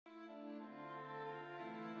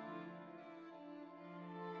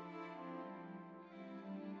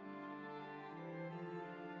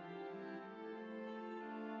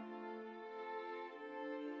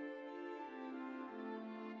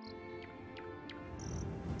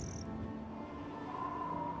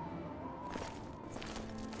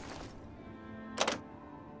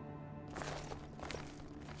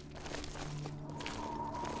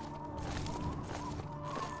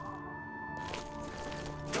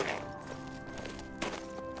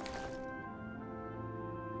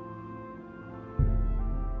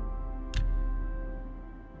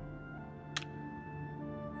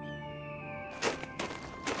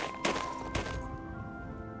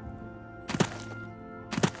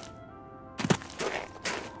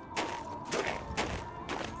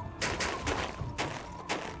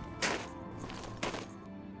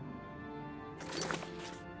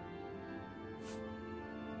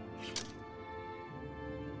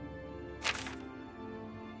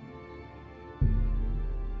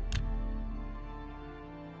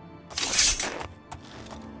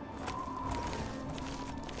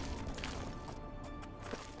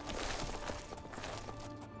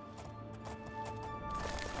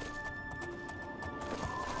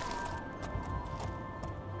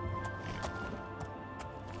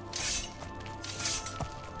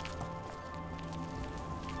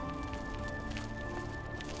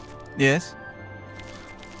Yes?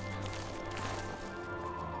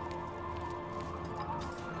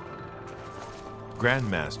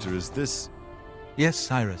 Grandmaster, is this... Yes,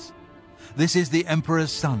 Cyrus. This is the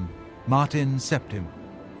Emperor's son, Martin Septim.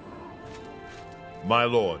 My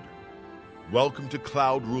lord, welcome to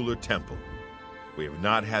Cloud Ruler Temple. We have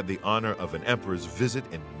not had the honor of an emperor's visit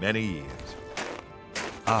in many years.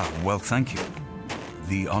 Ah, well, thank you.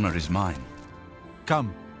 The honor is mine.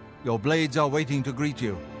 Come, your blades are waiting to greet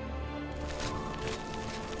you.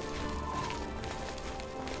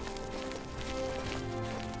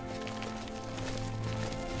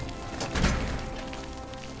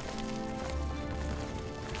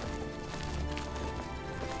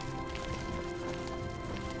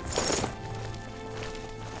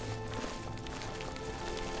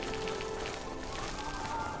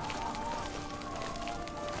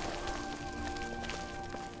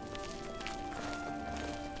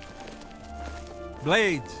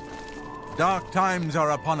 Blades, dark times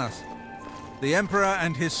are upon us. The Emperor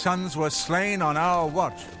and his sons were slain on our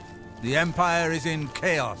watch. The Empire is in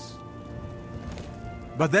chaos.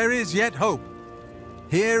 But there is yet hope.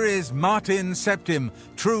 Here is Martin Septim,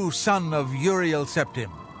 true son of Uriel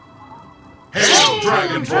Septim. Hail,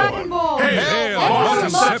 Dragonborn! Hail, Martin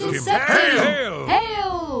Septim! Hail!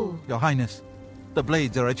 Hail! Your Highness, the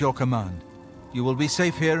blades are at your command. You will be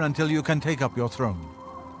safe here until you can take up your throne.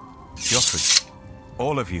 Joffrey,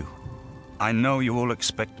 all of you, I know you all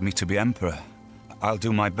expect me to be Emperor. I'll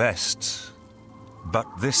do my best. But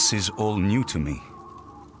this is all new to me.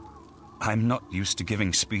 I'm not used to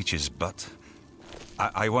giving speeches, but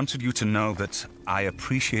I wanted you to know that I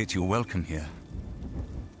appreciate your welcome here.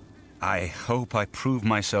 I hope I prove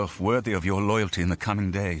myself worthy of your loyalty in the coming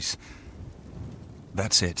days.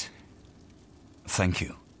 That's it. Thank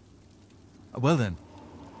you. Well then,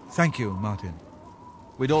 thank you, Martin.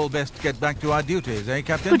 We'd all best get back to our duties, eh,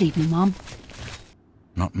 Captain? Good evening, Mom.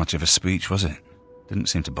 Not much of a speech, was it? Didn't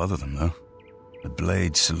seem to bother them, though. The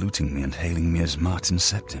blades saluting me and hailing me as Martin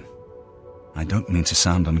Septim. I don't mean to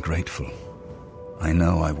sound ungrateful. I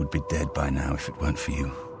know I would be dead by now if it weren't for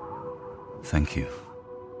you. Thank you.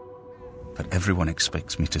 But everyone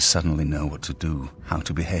expects me to suddenly know what to do, how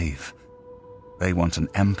to behave. They want an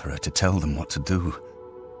emperor to tell them what to do,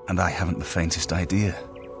 and I haven't the faintest idea.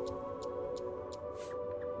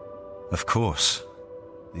 Of course,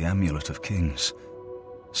 the Amulet of Kings.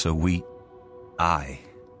 So I,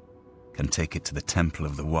 can take it to the Temple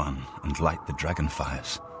of the One and light the dragon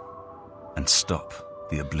fires, and stop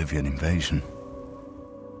the Oblivion invasion.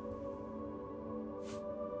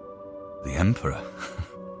 The Emperor?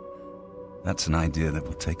 That's an idea that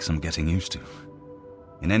will take some getting used to.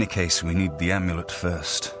 In any case, we need the amulet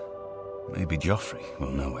first. Maybe Joffrey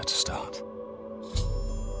will know where to start.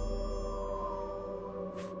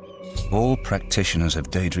 All practitioners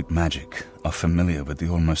of Daedric magic are familiar with the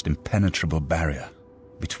almost impenetrable barrier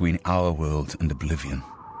between our world and Oblivion.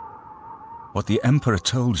 What the Emperor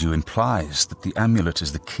told you implies that the amulet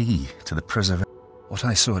is the key to the preservation. What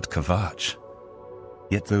I saw at Kvatch.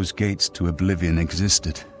 Yet those gates to Oblivion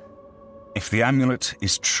existed. If the amulet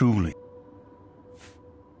is truly...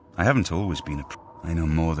 I haven't always been I know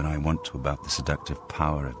more than I want to about the seductive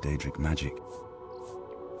power of Daedric magic.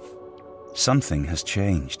 Something has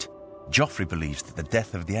changed. Joffrey believes that the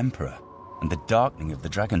death of the Emperor and the darkening of the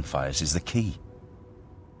Dragonfires is the key.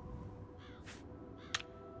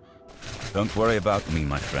 Don't worry about me,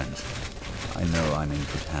 my friend. I know I'm in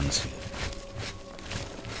good hands here.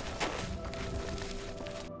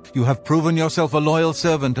 You have proven yourself a loyal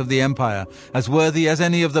servant of the Empire, as worthy as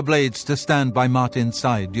any of the Blades to stand by Martin's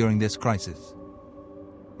side during this crisis.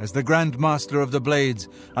 As the Grand Master of the Blades,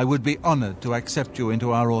 I would be honored to accept you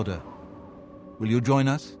into our order. Will you join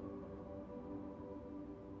us?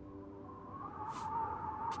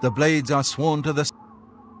 The Blades are sworn to the...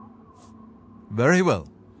 Very well.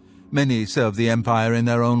 Many serve the Empire in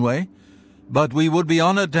their own way, but we would be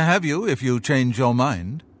honored to have you if you change your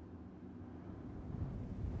mind.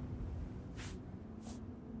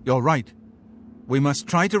 You're right. We must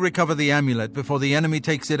try to recover the amulet before the enemy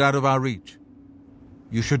takes it out of our reach.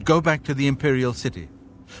 You should go back to the Imperial City.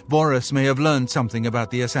 Boris may have learned something about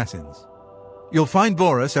the assassins. You'll find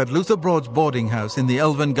Boris at Luther Broad's boarding house in the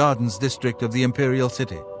Elven Gardens district of the Imperial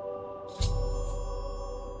City.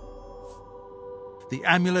 The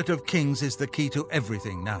Amulet of Kings is the key to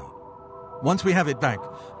everything now. Once we have it back,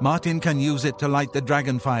 Martin can use it to light the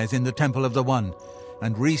dragonfires in the Temple of the One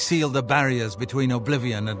and reseal the barriers between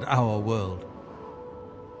Oblivion and our world.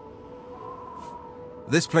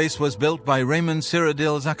 This place was built by Raymond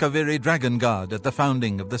Cyrodiil Zakaviri Dragonguard at the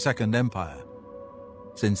founding of the Second Empire.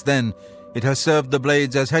 Since then, it has served the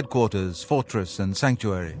Blades as headquarters, fortress, and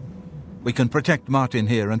sanctuary. We can protect Martin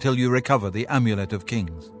here until you recover the Amulet of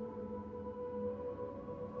Kings.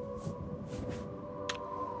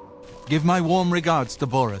 Give my warm regards to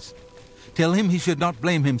Boris. Tell him he should not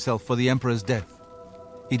blame himself for the Emperor's death.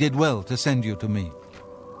 He did well to send you to me.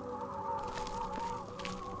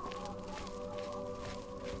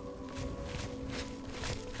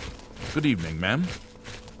 Good evening, ma'am.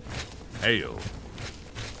 Hail.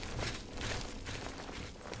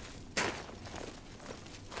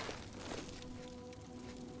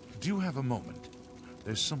 Do you have a moment?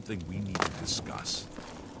 There's something we need to discuss.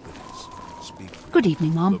 Please, speak. Good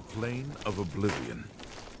evening, Mom. The plane of Oblivion.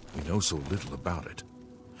 We know so little about it.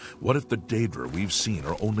 What if the Daedra we've seen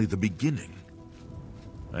are only the beginning?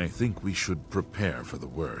 I think we should prepare for the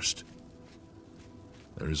worst.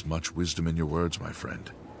 There is much wisdom in your words, my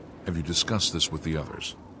friend. Have you discussed this with the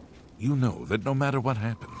others? You know that no matter what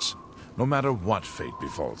happens, no matter what fate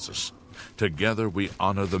befalls us, together we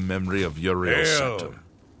honor the memory of Uriel's septum.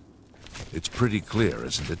 It's pretty clear,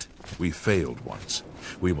 isn't it? We failed once.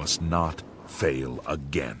 We must not fail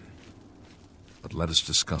again. But let us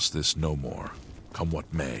discuss this no more. Come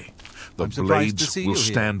what may. The blades will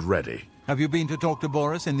stand ready. Have you been to talk to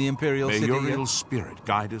Boris in the Imperial City yet? May Uriel's spirit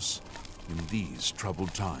guide us in these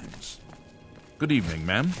troubled times. Good evening,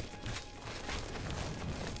 ma'am.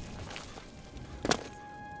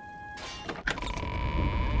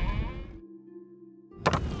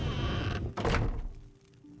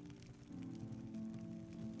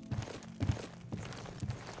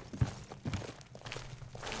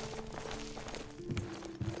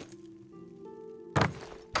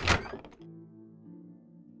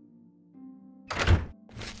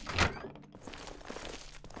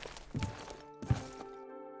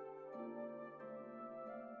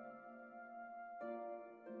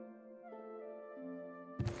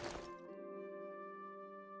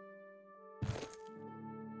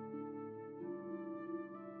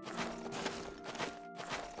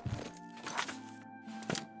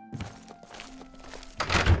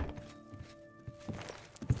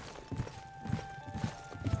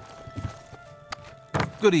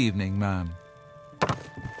 Good evening, ma'am.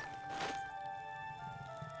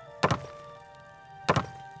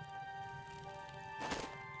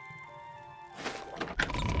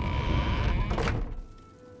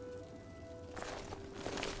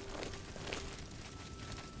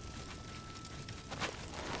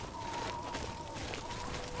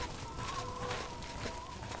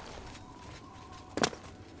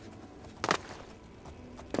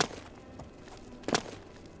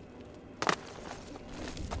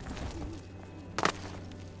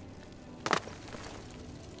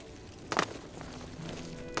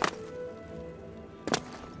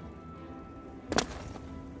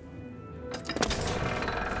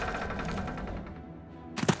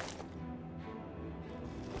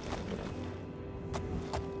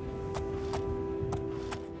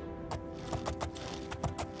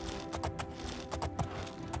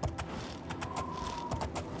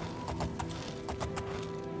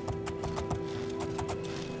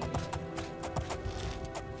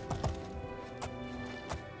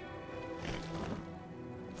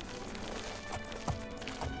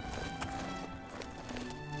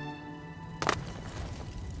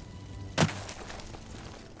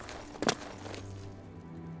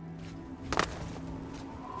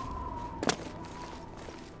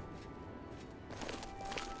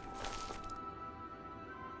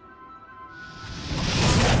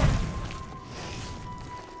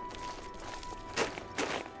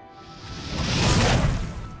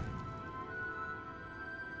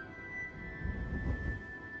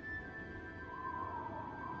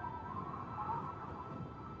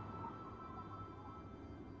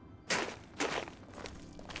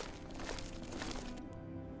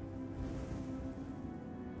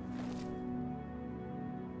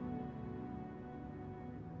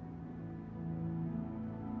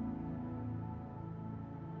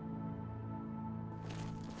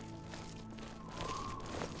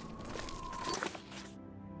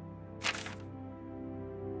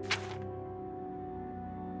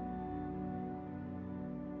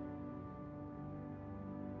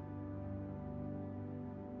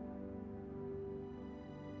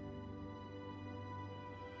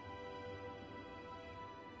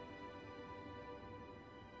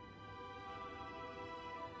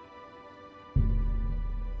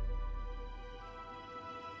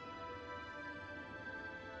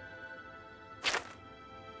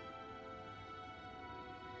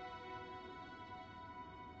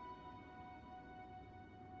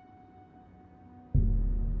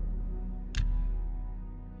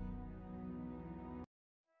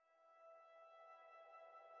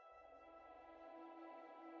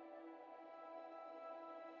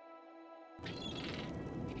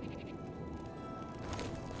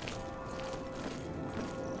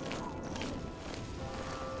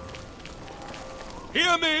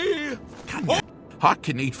 hear me? I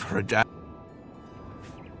can eat for a day.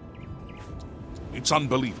 It's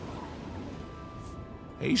unbelievable.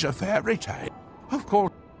 He's a fairy tale. Of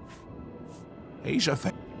course. He's a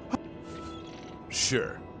fairy.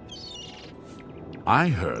 Sure. I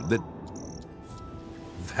heard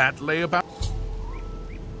that lay about.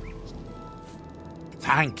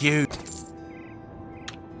 Thank you.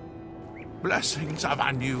 Blessings of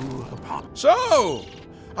a new upon. So,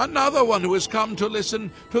 another one who has come to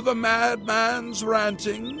listen to the madman's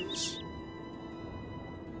rantings.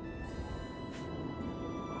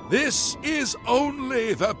 This is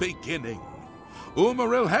only the beginning.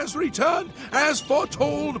 Umaril has returned, as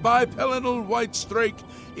foretold by Pelinal Whitestrake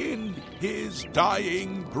in his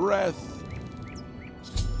dying breath.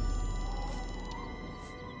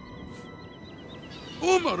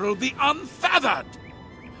 Umaril the Unfeathered,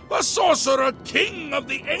 the sorcerer king of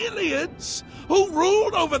the Aelids, who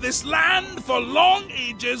ruled over this land for long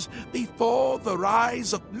ages before the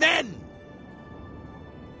rise of men.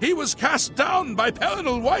 He was cast down by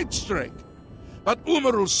Pelinal Whitestrake, but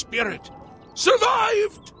Umaril's spirit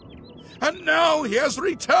survived, and now he has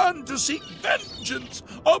returned to seek vengeance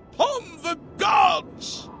upon the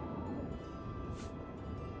gods.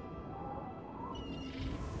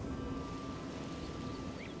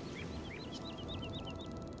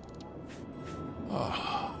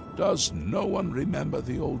 Does no one remember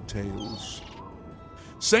the old tales?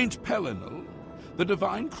 Saint Pelinal, the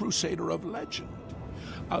divine crusader of legend,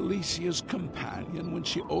 Alicia's companion when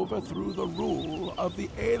she overthrew the rule of the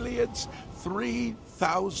Aelids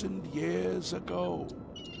 3,000 years ago.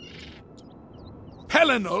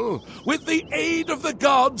 Pelinal, with the aid of the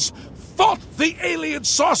gods, fought the Aelid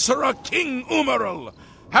sorcerer King Umaril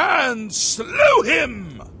and slew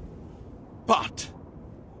him. But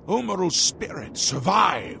Umaril's spirit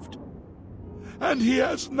survived, and he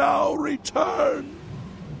has now returned.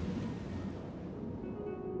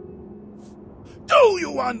 Do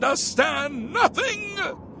you understand nothing?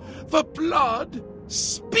 The blood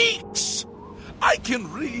speaks. I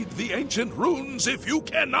can read the ancient runes if you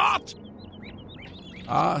cannot.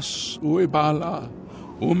 As uibala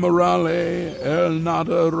umarale el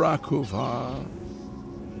nada rakuva.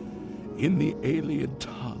 In the Aeliad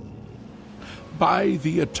tongue, by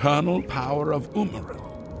the eternal power of Umaril,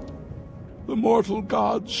 the mortal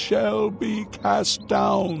gods shall be cast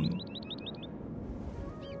down.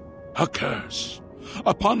 A curse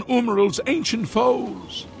upon Umaril's ancient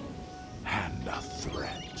foes, and a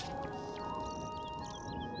threat.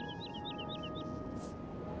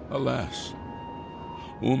 Alas,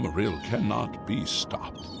 Umaril cannot be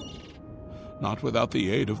stopped. Not without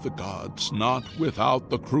the aid of the gods, not without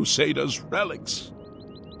the Crusaders' relics.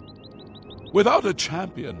 Without a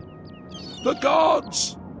champion, the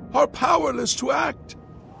gods are powerless to act.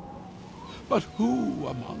 But who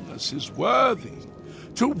among us is worthy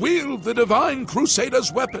to wield the divine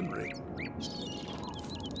Crusader's weaponry?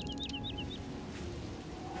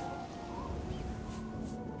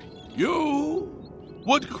 You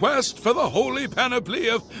would quest for the holy panoply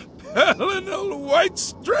of Pelinal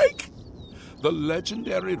Whitestrake? The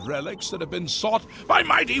legendary relics that have been sought by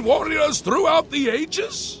mighty warriors throughout the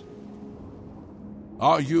ages?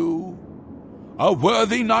 Are you a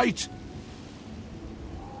worthy knight?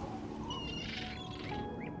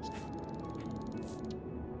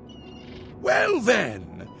 Well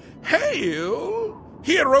then, hail,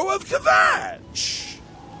 hero of Kvatch!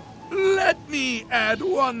 Let me add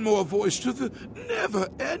one more voice to the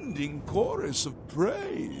never-ending chorus of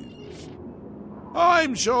praise.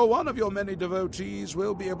 I'm sure one of your many devotees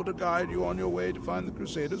will be able to guide you on your way to find the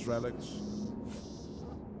Crusaders' relics.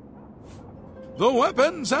 The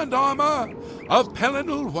weapons and armor of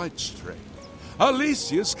Pelinal Whitestrake,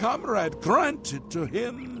 Alicia's comrade, granted to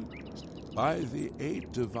him by the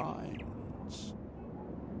 8 divines.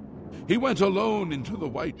 He went alone into the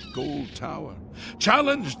white gold tower,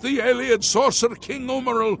 challenged the Aeliad sorcerer King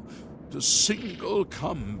Umaril to single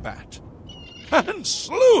combat, and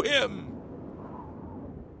slew him.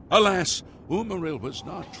 Alas, Umaril was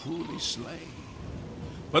not truly slain,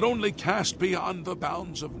 but only cast beyond the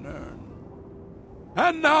bounds of Nirn.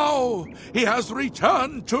 And now he has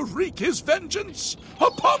returned to wreak his vengeance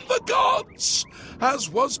upon the gods, as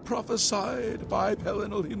was prophesied by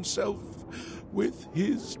Pelinal himself with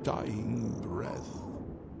his dying breath.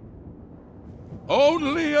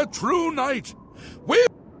 Only a true knight will.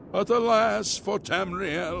 But alas for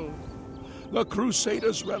Tamriel, the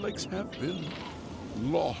Crusaders' relics have been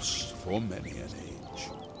lost for many an age.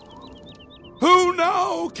 Who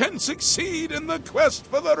now can succeed in the quest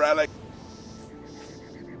for the relic?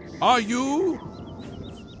 Are you?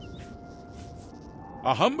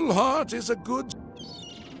 A humble heart is a good...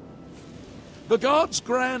 The gods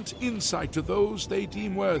grant insight to those they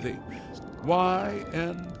deem worthy. Why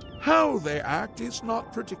and how they act is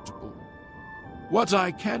not predictable. What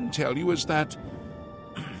I can tell you is that,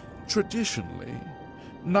 traditionally,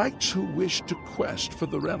 knights who wished to quest for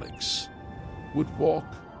the relics would walk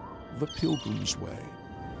the Pilgrim's Way.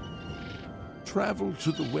 Travel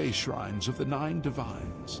to the way shrines of the 9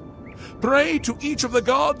 divines. Pray to each of the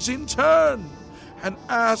gods in turn, and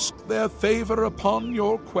ask their favor upon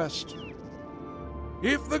your quest.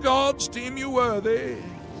 If the gods deem you worthy,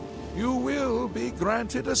 you will be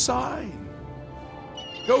granted a sign.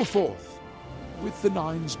 Go forth with the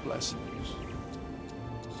 9's blessings.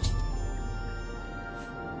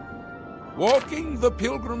 Walking the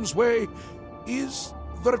Pilgrim's Way is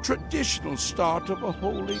the traditional start of a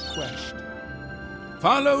holy quest.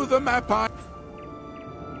 Follow the map.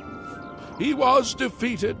 He was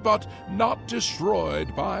defeated but not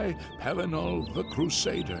destroyed by Pelinal the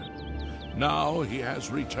Crusader. Now he has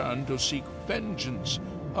returned to seek vengeance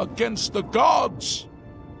against the gods.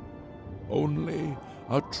 Only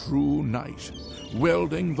a true knight,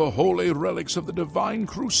 wielding the holy relics of the divine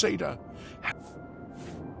Crusader.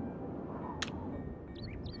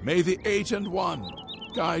 May the 8 and 1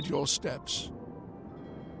 guide your steps.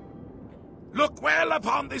 Look well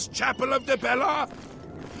upon this chapel of Debella.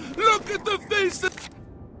 Look at the faces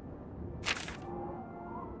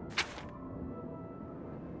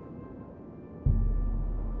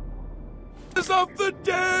of the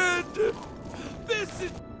dead. This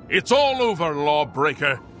is... It's all over,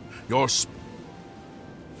 lawbreaker.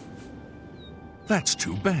 That's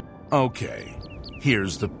too bad. Okay,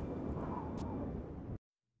 here's the...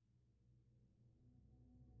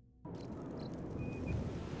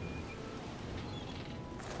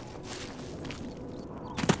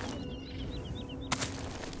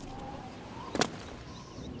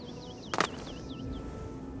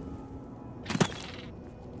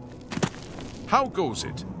 How goes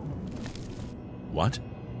it? What?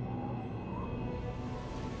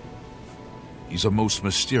 He's a most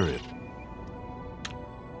mysterious...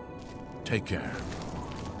 Take care.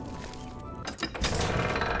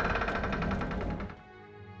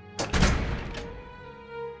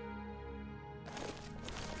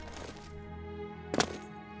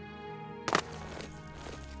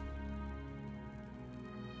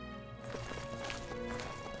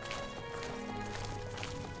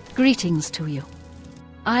 Greetings to you.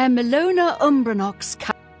 I am Milona Umbranox.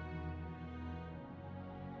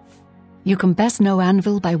 You can best know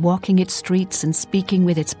Anvil by walking its streets and speaking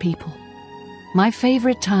with its people. My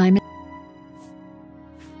favorite time...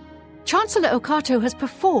 Chancellor Okato has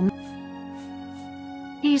performed.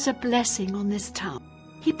 He's a blessing on this town.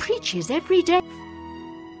 He preaches every day.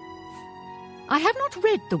 I have not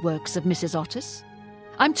read the works of Mrs. Otis.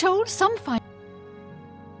 I'm told some find...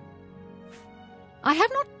 I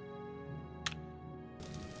have not...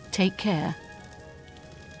 Take care.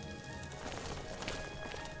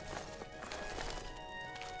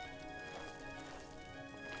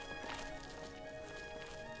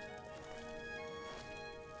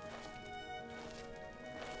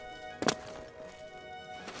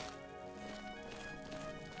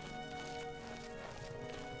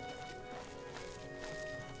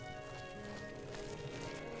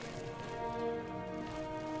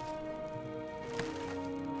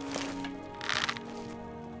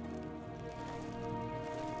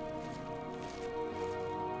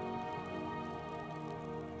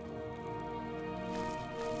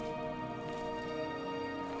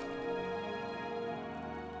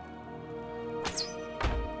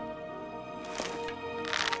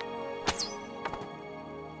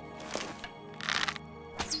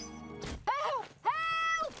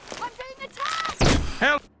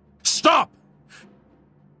 Help! Stop!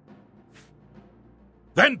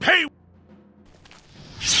 Then pay!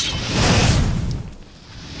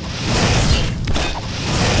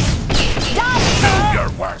 Do your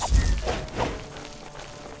worst!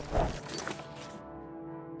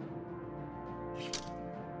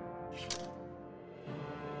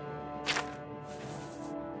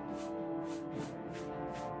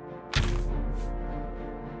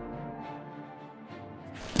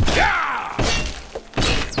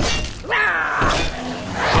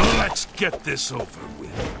 Let's get this over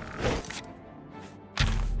with.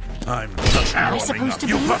 I'm just warming up,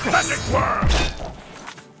 you pathetic worm!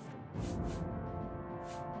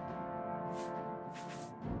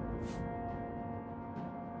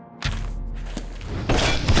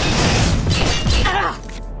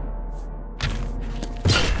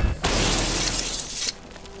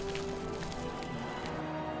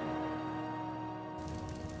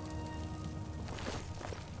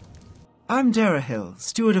 I'm Darahil,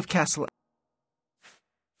 steward of Castle.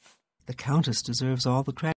 Countess deserves all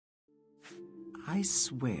the credit. I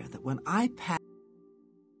swear that when I pass...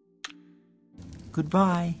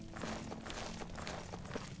 Goodbye.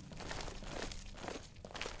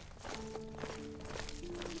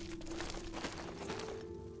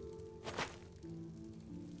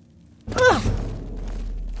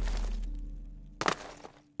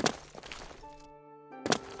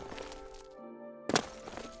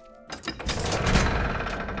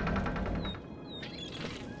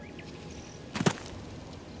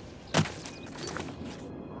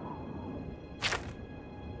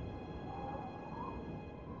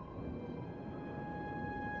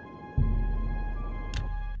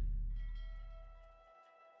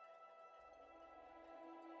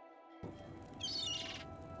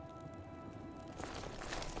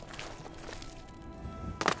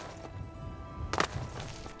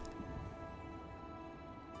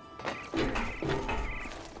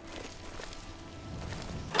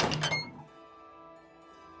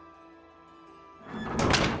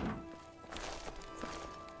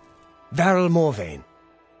 Varel Morvain.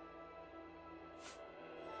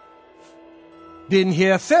 Been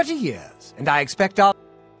here 30 years, and I expect a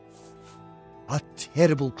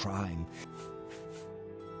terrible crime.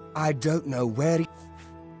 I don't know where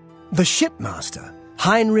The shipmaster,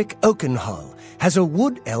 Heinrich Oakenhull, has a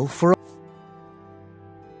wood elf for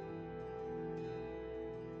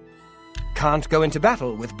Can't go into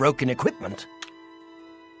battle with broken equipment.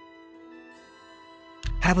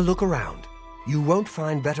 Have a look around. You won't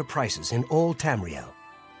find better prices in all Tamriel.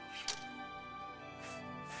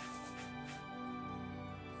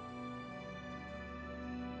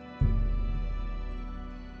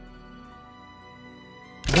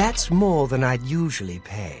 That's more than I'd usually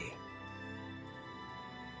pay.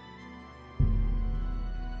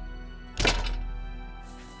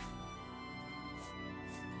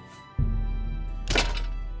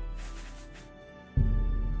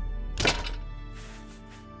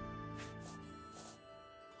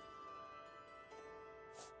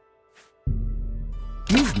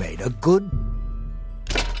 You've made a good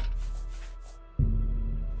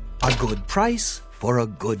price for a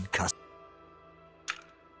good customer.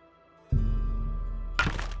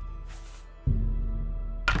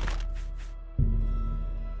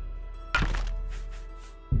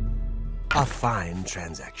 A fine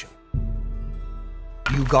transaction.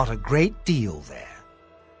 You got a great deal there.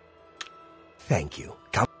 Thank you.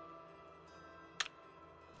 Come.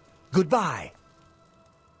 Goodbye.